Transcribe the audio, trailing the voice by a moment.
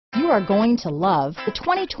are going to love the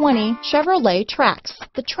 2020 Chevrolet Trax.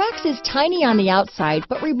 The Trax is tiny on the outside,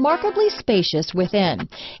 but remarkably spacious within.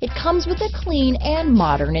 It comes with a clean and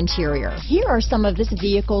modern interior. Here are some of this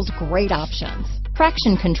vehicle's great options: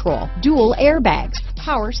 traction control, dual airbags,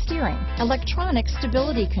 power steering, electronic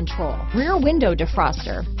stability control, rear window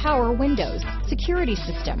defroster, power windows, security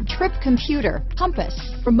system, trip computer, compass,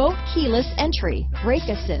 remote keyless entry, brake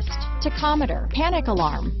assist, tachometer, panic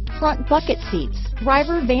alarm, front bucket seats,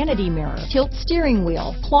 driver vanity mirror, tilt steering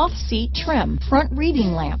wheel, cloth seat trim, front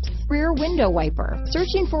reading lamps, rear window wiper.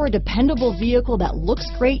 Searching for a dependable vehicle that looks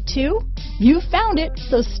great too? You found it,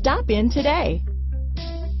 so stop in today.